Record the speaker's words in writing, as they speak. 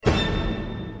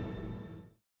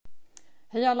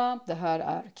Hej alla, det här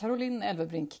är Caroline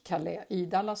Elvebrink-Kalle i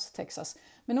Dallas, Texas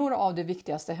med några av de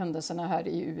viktigaste händelserna här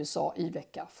i USA i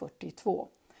vecka 42.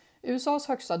 USAs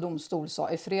högsta domstol sa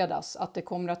i fredags att det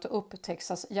kommer att ta upp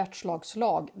Texas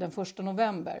hjärtslagslag den 1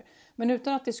 november, men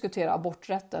utan att diskutera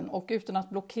aborträtten och utan att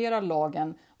blockera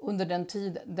lagen under den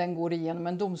tid den går igenom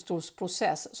en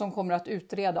domstolsprocess som kommer att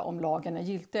utreda om lagen är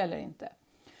giltig eller inte.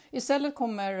 Istället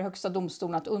kommer Högsta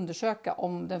domstolen att undersöka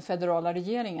om den federala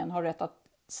regeringen har rätt att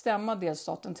stämma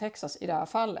delstaten Texas i det här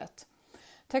fallet.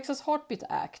 Texas Heartbeat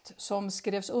Act, som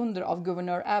skrevs under av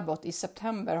guvernör Abbott i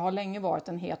september, har länge varit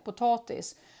en het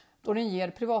potatis då den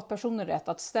ger privatpersoner rätt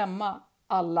att stämma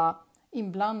alla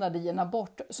inblandade i en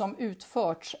abort som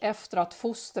utförts efter att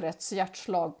fostrets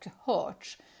hjärtslag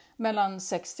hörts, mellan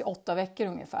 6 till 8 veckor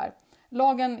ungefär.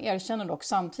 Lagen erkänner dock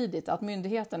samtidigt att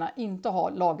myndigheterna inte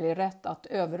har laglig rätt att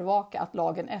övervaka att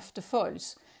lagen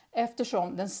efterföljs,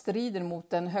 eftersom den strider mot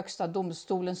den högsta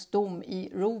domstolens dom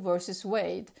i Roe vs.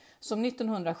 Wade som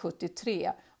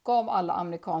 1973 gav alla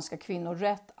amerikanska kvinnor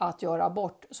rätt att göra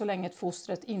abort så länge ett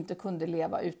fostret inte kunde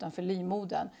leva utanför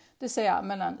livmodern, det vill säga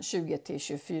mellan 20 till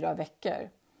 24 veckor.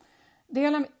 Det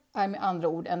hela är med andra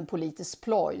ord en politisk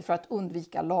ploj för att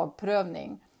undvika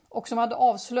lagprövning och som hade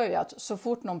avslöjats så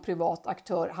fort någon privat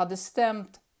aktör hade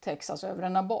stämt Texas över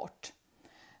en abort.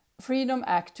 Freedom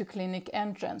Act to Clinic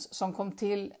Entrance som kom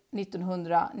till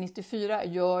 1994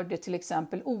 gör det till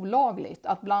exempel olagligt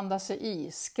att blanda sig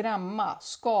i, skrämma,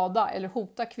 skada eller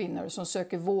hota kvinnor som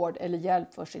söker vård eller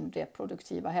hjälp för sin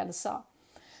reproduktiva hälsa.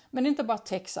 Men det är inte bara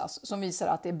Texas som visar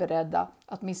att de är beredda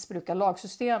att missbruka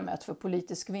lagsystemet för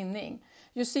politisk vinning.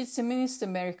 Justitieminister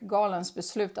Merrick Garlands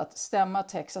beslut att stämma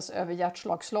Texas över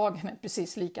hjärtslagslagen är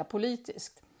precis lika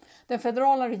politiskt. Den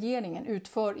federala regeringen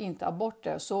utför inte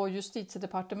aborter så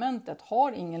justitiedepartementet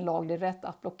har ingen laglig rätt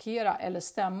att blockera eller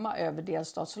stämma över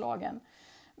delstatslagen.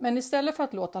 Men istället för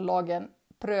att låta lagen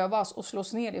prövas och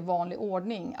slås ner i vanlig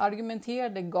ordning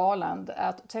argumenterade Garland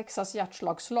att Texas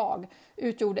hjärtslagslag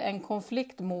utgjorde en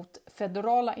konflikt mot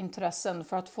federala intressen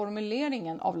för att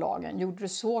formuleringen av lagen gjorde det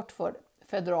svårt för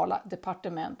federala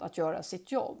departement att göra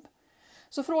sitt jobb.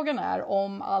 Så frågan är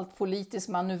om allt politiskt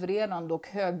manövrerande och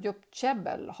högljutt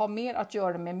käbbel har mer att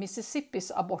göra med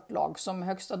Mississippis abortlag som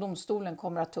Högsta domstolen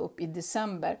kommer att ta upp i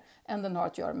december än den har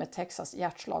att göra med Texas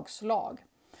hjärtslagslag.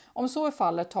 Om så är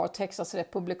fallet har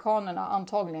Texas-republikanerna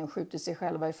antagligen skjutit sig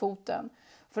själva i foten.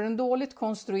 För den dåligt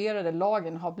konstruerade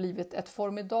lagen har blivit ett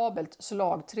formidabelt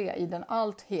slagträ i den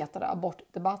allt hetare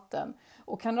abortdebatten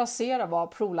och kan rasera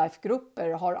vad pro-life-grupper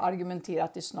har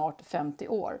argumenterat i snart 50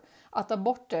 år. Att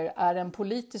aborter är en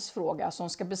politisk fråga som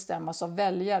ska bestämmas av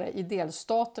väljare i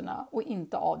delstaterna och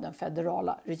inte av den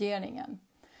federala regeringen.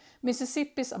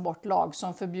 Mississippis abortlag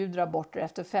som förbjuder aborter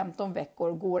efter 15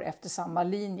 veckor går efter samma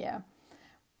linje.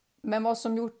 Men vad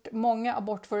som gjort många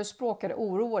abortförespråkare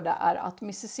oroade är att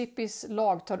Mississippis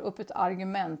lag tar upp ett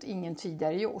argument ingen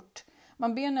tidigare gjort.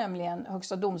 Man ber nämligen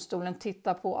Högsta domstolen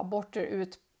titta på aborter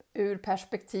ur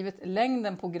perspektivet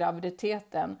längden på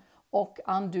graviditeten och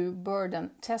undue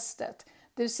burden-testet.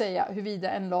 Det vill säga huruvida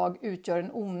en lag utgör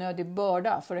en onödig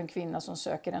börda för en kvinna som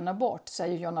söker en abort,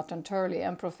 säger Jonathan Turley,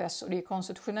 en professor i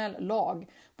konstitutionell lag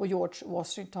på George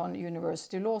Washington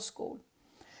University Law School.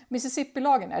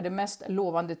 Mississippi-lagen är det mest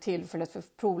lovande tillfället för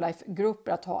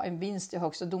pro-life-grupper att ha en vinst i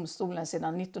Högsta domstolen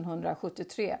sedan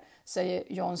 1973, säger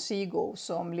John Seago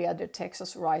som leder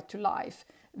Texas Right to Life.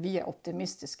 Vi är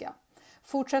optimistiska.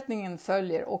 Fortsättningen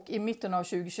följer och i mitten av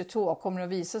 2022 kommer det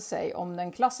att visa sig om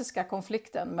den klassiska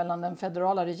konflikten mellan den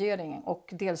federala regeringen och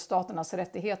delstaternas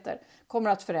rättigheter kommer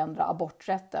att förändra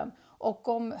aborträtten och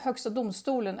om Högsta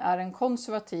domstolen är en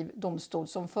konservativ domstol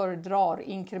som föredrar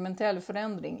inkrementell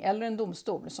förändring eller en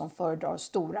domstol som föredrar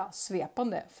stora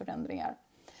svepande förändringar.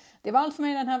 Det var allt för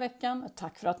mig den här veckan.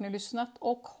 Tack för att ni har lyssnat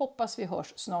och hoppas vi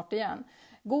hörs snart igen.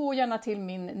 Gå gärna till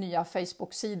min nya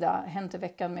Facebook-sida Hänt i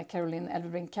veckan med Caroline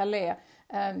Elvebrink-Kalle.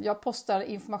 Jag postar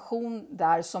information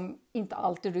där som inte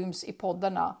alltid ryms i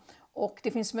poddarna och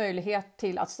det finns möjlighet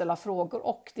till att ställa frågor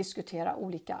och diskutera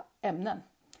olika ämnen.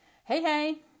 Hej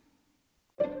hej!